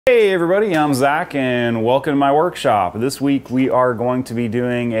Hey everybody, I'm Zach and welcome to my workshop. This week we are going to be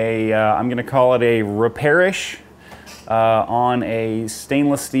doing I'm going to call it a repairish on a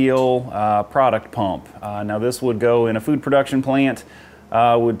stainless steel product pump. Now this would go in a food production plant.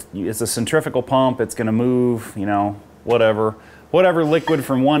 It's a centrifugal pump. It's going to move, you know, whatever liquid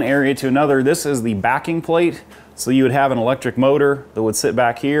from one area to another. This is the backing plate. So you would have an electric motor that would sit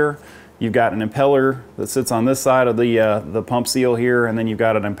back here. You've got an impeller that sits on this side of the pump seal here, and then you've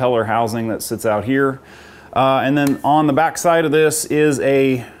got an impeller housing that sits out here. And then on the back side of this is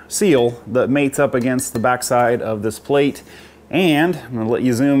a seal that mates up against the back side of this plate. And I'm gonna let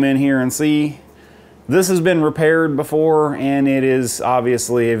you zoom in here and see. This has been repaired before, and it is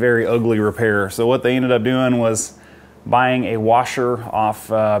obviously a very ugly repair. So what they ended up doing was buying a washer off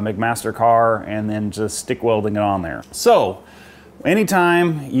McMaster car and then just stick welding it on there. So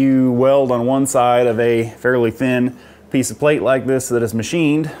anytime you weld on one side of a fairly thin piece of plate like this that is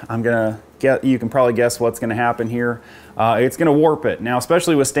machined, you can probably guess what's gonna happen here. It's gonna warp it. Now,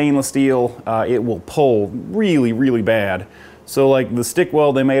 especially with stainless steel, it will pull really, really bad. So like the stick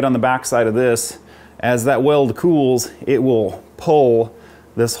weld they made on the back side of this, as that weld cools, it will pull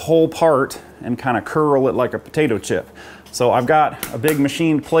this whole part and kind of curl it like a potato chip. So I've got a big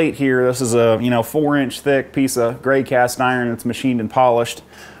machined plate here. This is a 4-inch thick piece of gray cast iron that's machined and polished.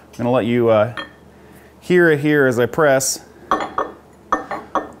 I'm gonna let you hear it here as I press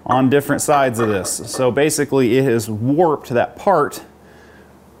on different sides of this. So basically it has warped that part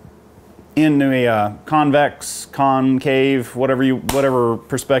into a convex, concave, whatever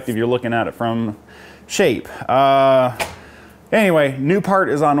perspective you're looking at it from, shape. Anyway, new part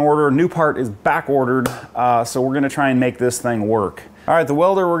is on order, new part is back ordered, so we're gonna try and make this thing work. All right, the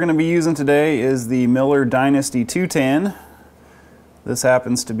welder we're gonna be using today is the Miller Dynasty 210. This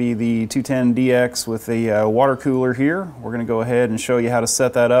happens to be the 210DX with a water cooler here. We're gonna go ahead and show you how to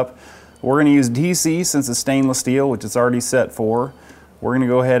set that up. We're gonna use DC since it's stainless steel, which it's already set for. We're gonna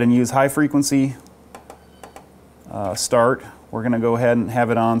go ahead and use high frequency start. We're gonna go ahead and have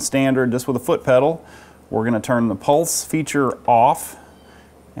it on standard just with a foot pedal. We're going to turn the pulse feature off,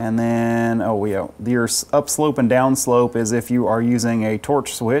 and then, your upslope and downslope is if you are using a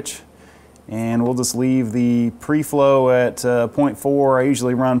torch switch. And we'll just leave the pre-flow at 0.4. I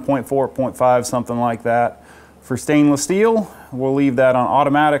usually run 0.4, 0.5, something like that. For stainless steel, we'll leave that on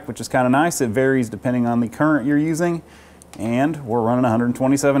automatic, which is kind of nice. It varies depending on the current you're using. And we're running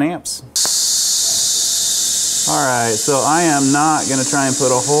 127 amps. All right, so I am not going to try and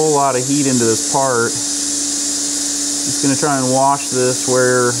put a whole lot of heat into this part. Just going to try and wash this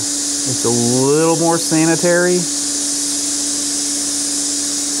where it's a little more sanitary.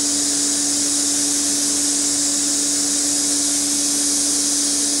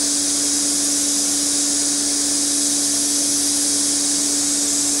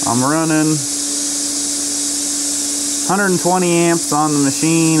 I'm running 120 amps on the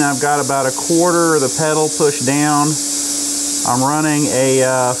machine. I've got about a quarter of the pedal pushed down. I'm running a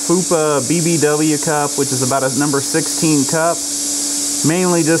FUPA BBW cup, which is about a number 16 cup,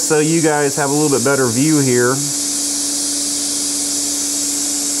 mainly just so you guys have a little bit better view here.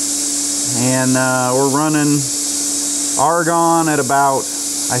 And we're running argon at about,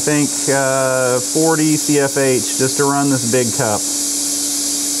 I think, 40 CFH just to run this big cup.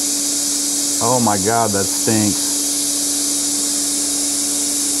 Oh my God, that stinks.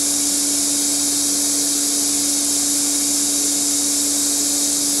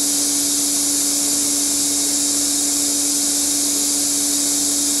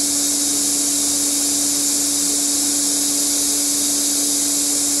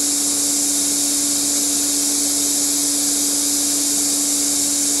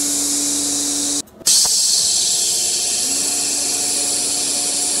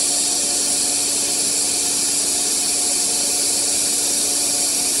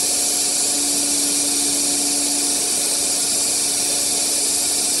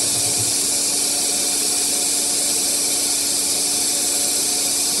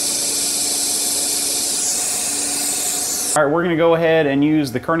 All right, we're gonna go ahead and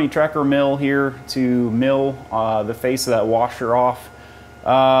use the Kearney Trekker mill here to mill the face of that washer off.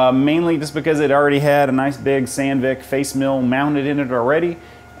 Mainly just because it already had a nice big Sandvik face mill mounted in it already.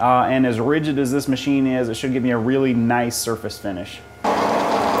 And as rigid as this machine is, it should give me a really nice surface finish.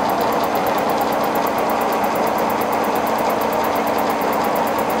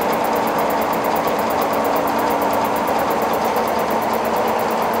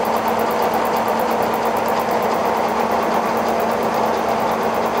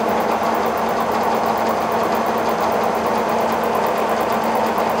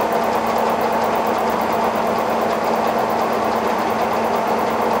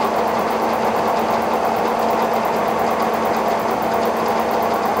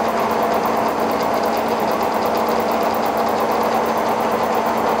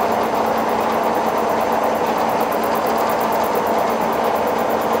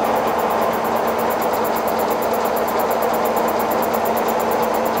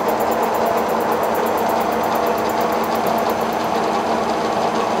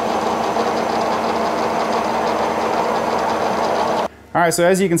 All right, so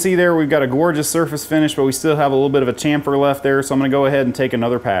as you can see there, we've got a gorgeous surface finish, but we still have a little bit of a chamfer left there, so I'm gonna go ahead and take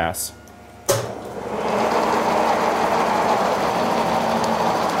another pass.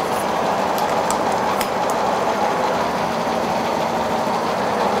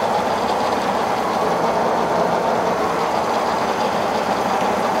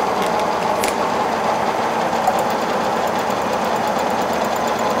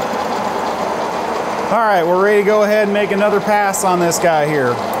 All right, we're ready to go ahead and make another pass on this guy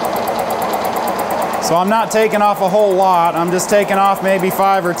here. So I'm not taking off a whole lot. I'm just taking off maybe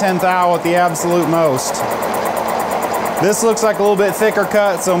 5 or 10 thou at the absolute most. This looks like a little bit thicker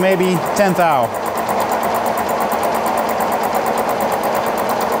cut, so maybe 10 thou.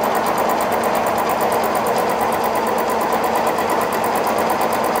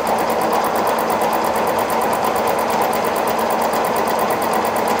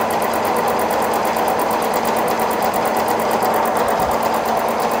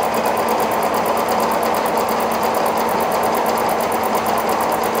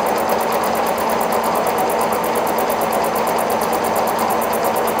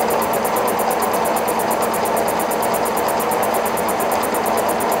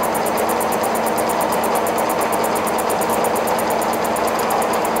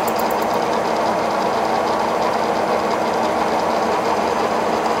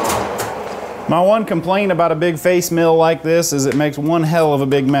 My one complaint about a big face mill like this is it makes one hell of a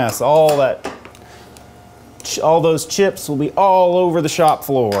big mess. All those chips will be all over the shop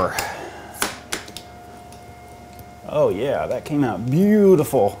floor. Oh yeah, that came out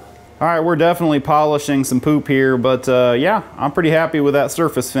beautiful. All right, we're definitely polishing some poop here, but yeah, I'm pretty happy with that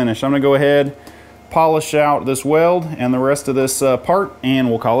surface finish. I'm gonna go ahead, polish out this weld and the rest of this part, and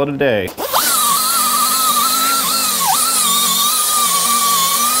we'll call it a day.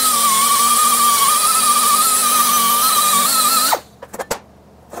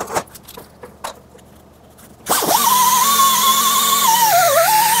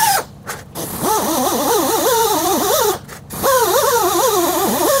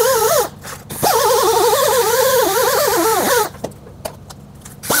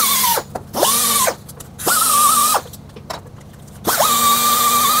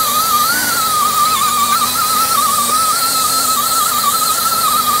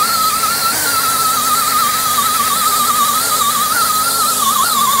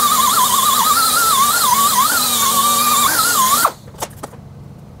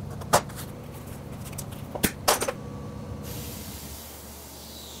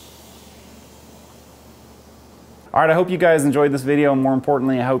 All right, I hope you guys enjoyed this video, and more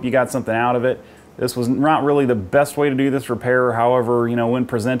importantly, I hope you got something out of it. This was not really the best way to do this repair. However, you know, when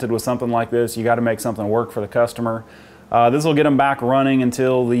presented with something like this, you got to make something work for the customer. This will get them back running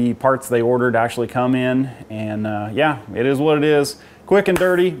until the parts they ordered actually come in. And yeah, it is what it is. Quick and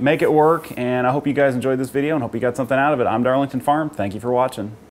dirty, make it work. And I hope you guys enjoyed this video and hope you got something out of it. I'm Darlington Farm. Thank you for watching.